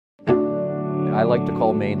I like to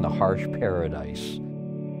call Maine the harsh paradise.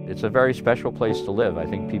 It's a very special place to live. I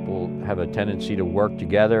think people have a tendency to work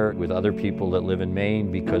together with other people that live in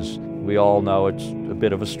Maine because we all know it's a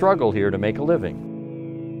bit of a struggle here to make a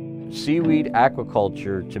living. Seaweed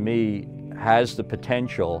aquaculture, to me, has the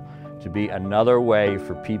potential to be another way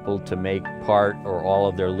for people to make part or all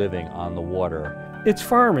of their living on the water. It's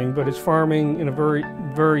farming, but it's farming in a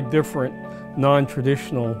very different,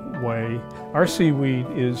 non-traditional way. Our seaweed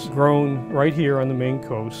is grown right here on the Maine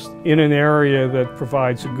coast in an area that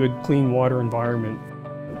provides a good clean water environment.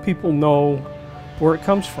 People know where it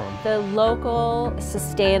comes from. The local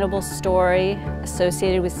sustainable story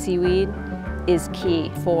associated with seaweed is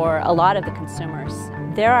key for a lot of the consumers.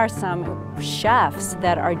 There are some chefs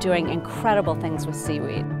that are doing incredible things with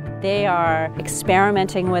seaweed. They are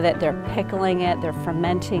experimenting with it, they're pickling it, they're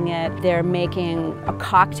fermenting it, they're making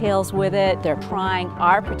cocktails with it, they're trying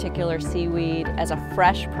our particular seaweed as a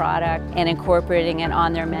fresh product and incorporating it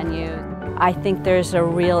on their menu. I think there's a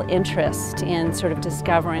real interest in sort of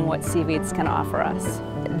discovering what seaweeds can offer us.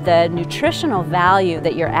 The nutritional value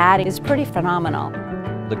that you're adding is pretty phenomenal.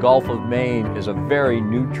 The Gulf of Maine is a very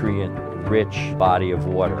nutrient-rich body of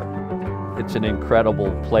water. It's an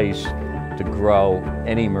incredible place to grow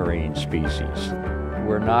any marine species.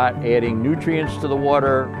 We're not adding nutrients to the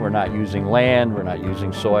water, we're not using land, we're not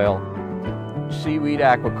using soil. Seaweed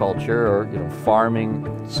aquaculture, or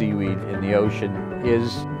farming seaweed in the ocean,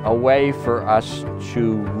 is a way for us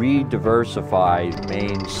to re-diversify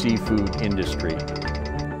Maine's seafood industry.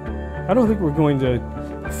 I don't think we're going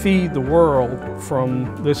to feed the world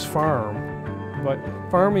from this farm, but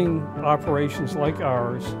farming operations like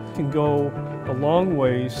ours can go a long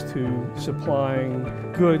ways to supplying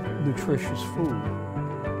good, nutritious food.